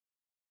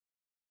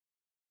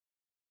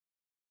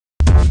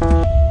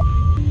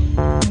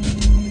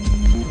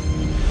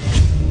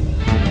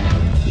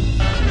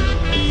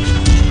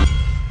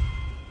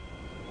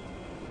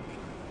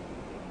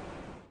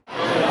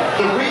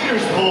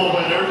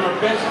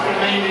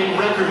remaining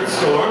record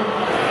store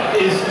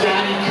is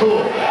Daddy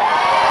Kool. We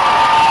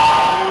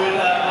would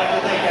like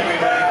to thank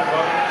everybody for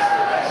voting us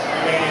the best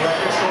remaining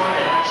record store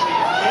and actually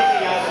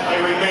making us a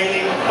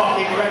remaining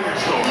fucking record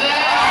store.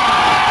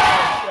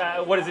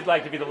 What is it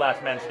like to be the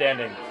last man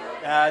standing?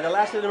 The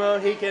last of the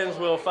Mohicans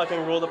will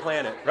fucking rule the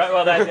planet. Right,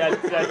 well,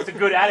 that's a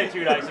good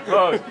attitude, I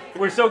suppose.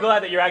 We're so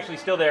glad that you're actually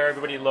still there.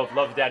 Everybody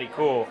loves Daddy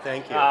Kool.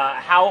 Thank you.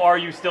 How are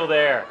you still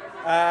there?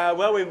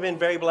 Well, we've been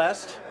very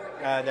blessed.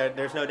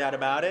 There's no doubt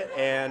about it.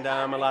 And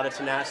a lot of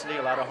tenacity,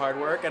 a lot of hard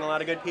work, and a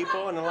lot of good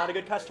people, and a lot of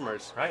good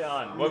customers. Right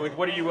on.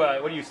 What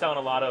are you selling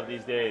a lot of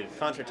these days?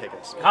 Concert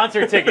tickets.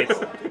 Concert tickets.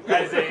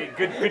 That is a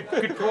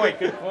good point.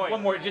 Good point.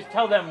 One more. Just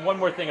tell them one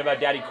more thing about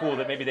Daddy Kool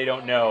that maybe they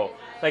don't know.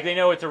 Like they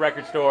know it's a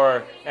record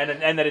store and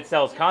that it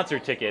sells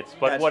concert tickets,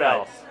 but That's what right.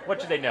 else?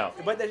 What should they know?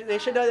 But they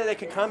should know that they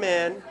can come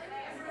in.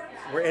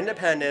 We're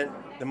independent.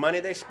 The money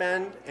they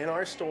spend in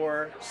our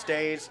store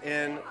stays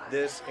in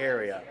this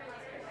area.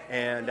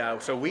 And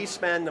so we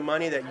spend the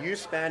money that you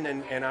spend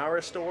in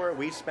our store,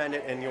 we spend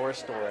it in your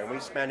store, and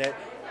we spend it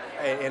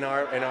in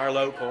our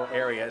local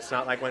area. It's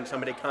not like when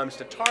somebody comes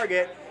to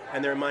Target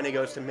and their money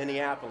goes to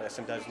Minneapolis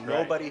and does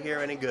nobody here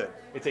any good.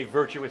 It's a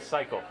virtuous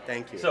cycle.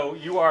 Thank you. So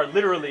you are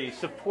literally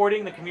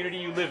supporting the community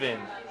you live in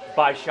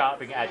by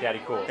shopping at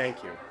Daddy Kool.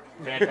 Thank you.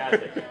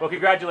 Fantastic. Well,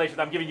 congratulations.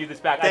 I'm giving you this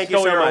back. Thank I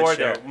stole you so your much. award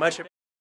there. Much